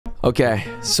Okay,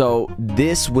 so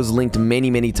this was linked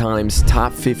many times.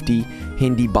 Top 50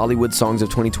 Hindi Bollywood songs of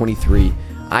 2023.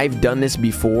 I've done this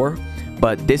before,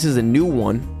 but this is a new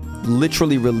one.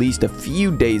 Literally released a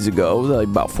few days ago, like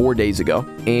about 4 days ago,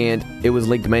 and it was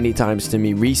linked many times to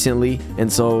me recently,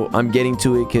 and so I'm getting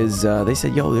to it because they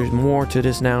said, yo, there's more to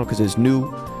this now because it's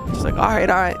new. It's like, all right,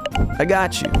 I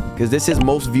got you, because this is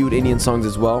most viewed Indian songs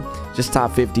as well, just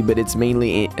top 50, but it's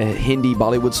mainly Hindi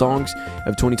Bollywood songs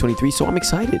of 2023, so I'm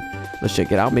excited. Let's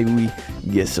check it out. Maybe we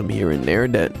get some here and there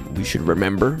that we should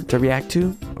remember to react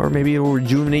to, or maybe it will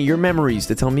rejuvenate your memories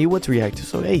to tell me what to react to.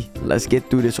 So hey, let's get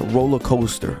through this roller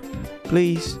coaster.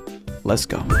 Please, let's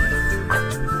go.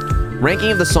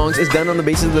 Ranking of the songs is done on the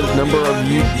basis of the number of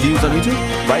views on YouTube,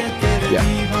 right? Yeah.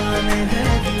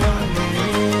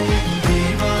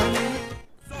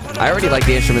 I already like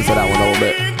the instruments of that one a little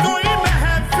bit.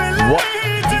 What?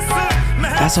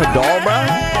 That's a doll, bro?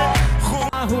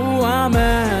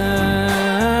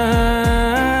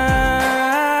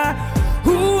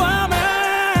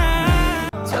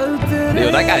 Yo,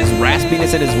 that guy's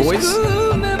raspiness in his voice.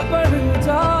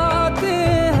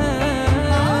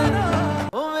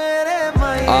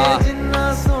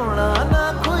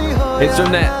 It's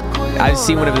from that. I've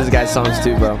seen one of this guy's songs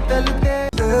too, bro.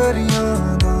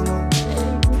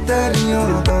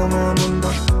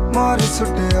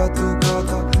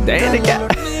 Damn, the cat.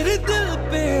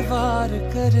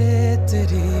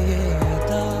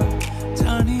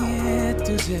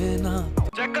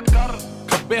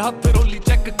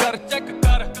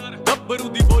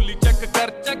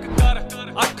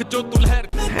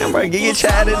 Damn, bro, get your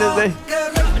chat in this thing.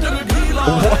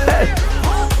 What?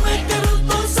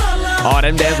 Oh,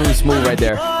 them dance will be smooth right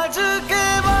there.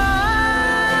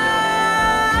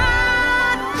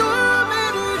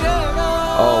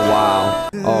 Oh, wow.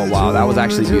 Oh, wow. That was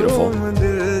actually beautiful.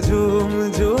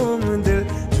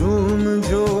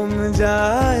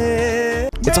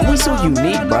 It's always so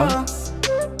unique, bro.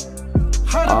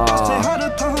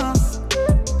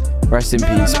 Rest in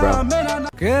peace, bro.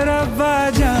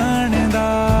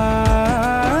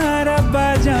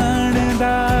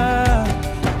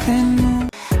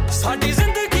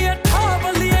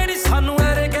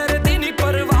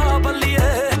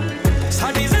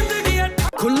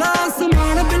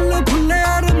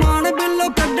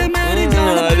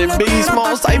 Biggie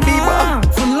Smalls type beat, bro.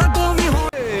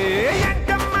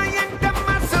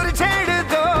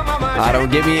 Don't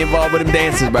get me involved with them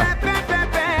dances, bro.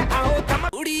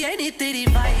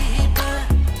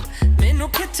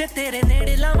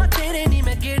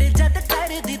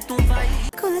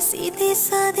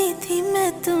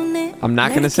 I'm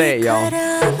not gonna say it, y'all.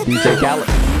 DJ Khaled.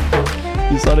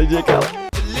 You saw DJ Khaled?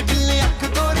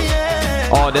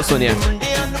 Oh, this one, yeah.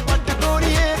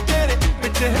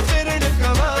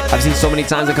 I've seen so many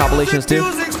times in compilations too.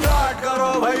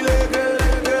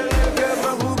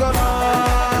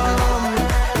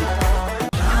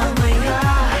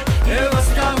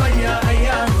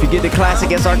 If you get the classic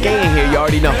SRK in here, you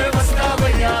already know.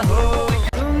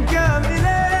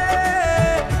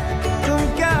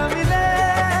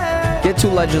 Get two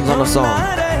legends on a song.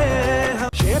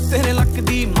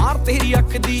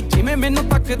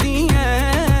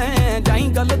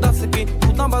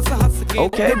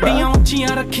 Okay, bro. You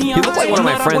look like one of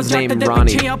my friends named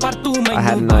Ronnie. I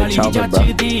had in my childhood, bro.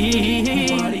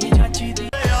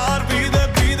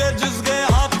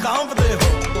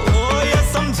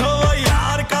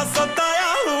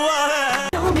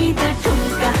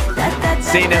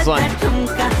 Seen this one.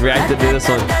 Reacted to this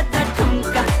one.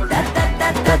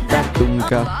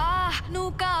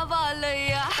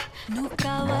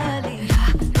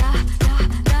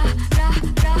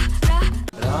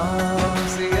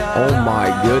 Oh my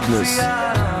goodness.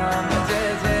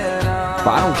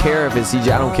 But I don't care if it's CG,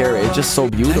 I don't care. It's just so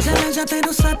beautiful.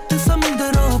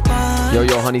 Yo,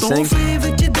 yo, honey, sing.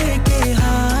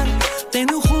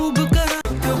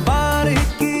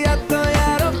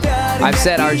 I've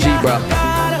said RG, bro.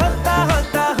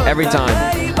 Every time.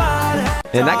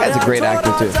 And that guy's a great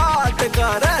actor, too.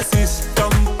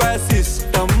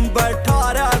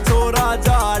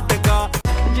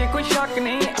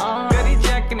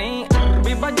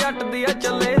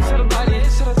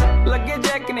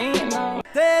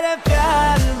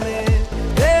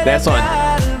 That's one.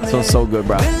 This one's so good,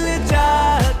 bro.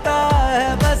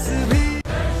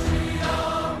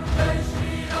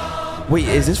 Wait,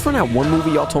 is this from that one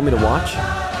movie y'all told me to watch?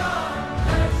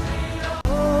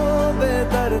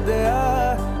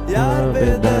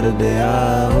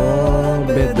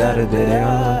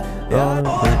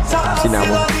 Seen that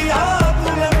one?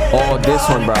 Oh, this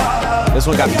one, bro. This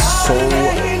one got me so...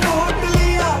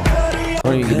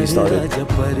 Don't even get me started.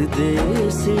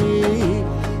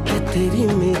 तेरी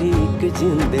मेरी एक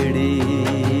जिंदड़ी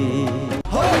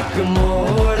हो एक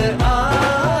मोड़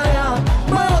आया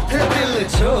माथे दिल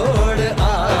छोड़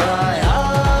आया.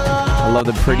 I love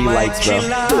the pretty lights, bro.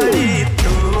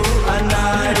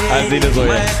 I've seen this one.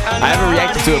 I haven't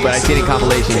reacted to it, but I've seen it in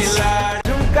compilations.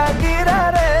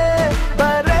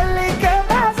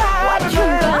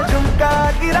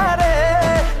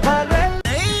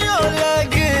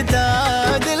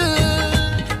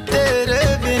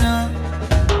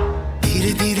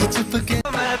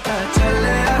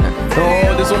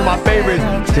 Oh, this is one of my favorites.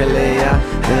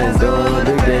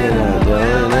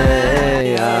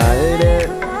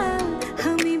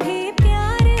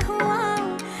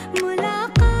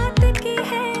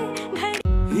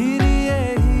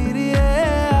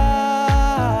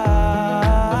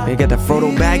 You got the Frodo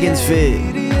Baggins fit.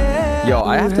 Yo,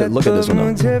 I have to look at this one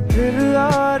though.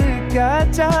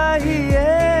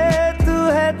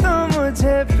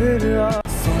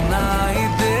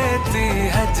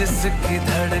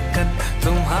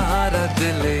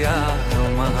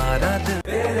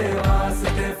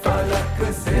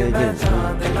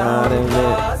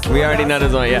 We already know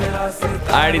this one, yeah.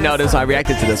 I already know this one. I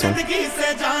reacted to this one.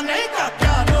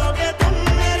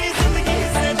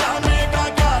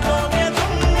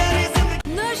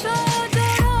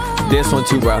 This one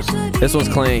too, bro. This one's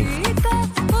clean.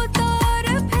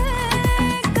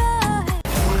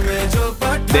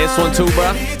 This one too,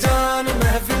 bro.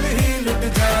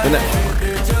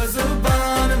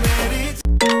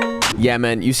 Yeah,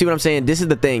 man, you see what I'm saying? This is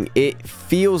the thing. It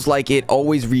feels like it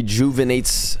always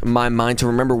rejuvenates my mind to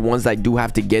remember ones that I do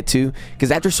have to get to, because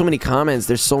after so many comments,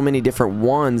 there's so many different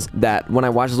ones that when I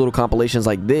watch little compilations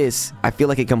like this, I feel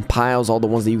like it compiles all the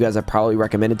ones that you guys have probably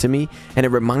recommended to me, and it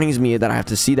reminds me that I have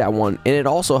to see that one, and it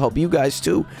also helps you guys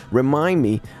too remind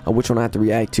me of which one I have to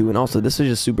react to. And also, this is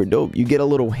just super dope. You get a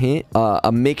little hint,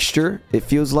 a mixture, it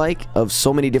feels like, of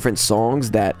so many different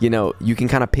songs that, you know, you can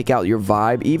kind of pick out your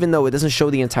vibe, even though it doesn't show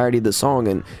the entirety of the song.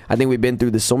 And I think we've been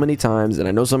through this so many times, and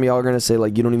I know some of y'all are gonna say,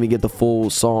 like, you don't even get the full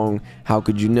song, how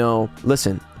could you know?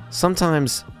 Listen,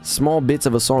 sometimes small bits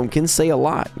of a song can say a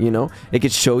lot, you know. It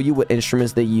could show you what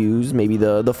instruments they use, maybe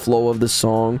the flow of the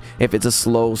song, if it's a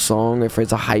slow song, if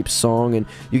it's a hype song, and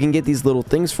you can get these little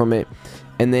things from it.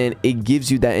 And then it gives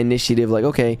you that initiative, like,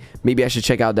 okay, maybe I should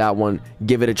check out that one,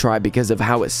 give it a try because of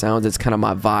how it sounds. It's kind of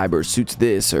my vibe, or suits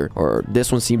this, or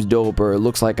this one seems dope, or it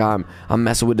looks like I'm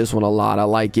messing with this one a lot. I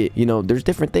like it. You know, there's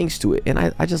different things to it, and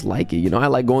I just like it. You know, I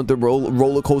like going through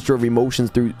roller coaster of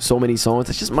emotions through so many songs.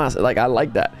 It's just my, like, I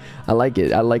like that. I like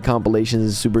it. I like compilations.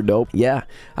 It's super dope. Yeah,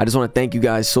 I just want to thank you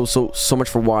guys so much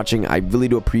for watching. I really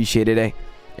do appreciate it, eh?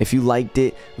 If you liked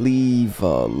it, leave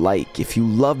a like. If you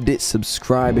loved it,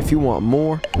 subscribe. If you want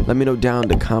more, let me know down in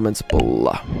the comments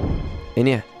below. And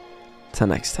yeah, till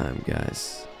next time,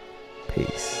 guys.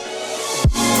 Peace.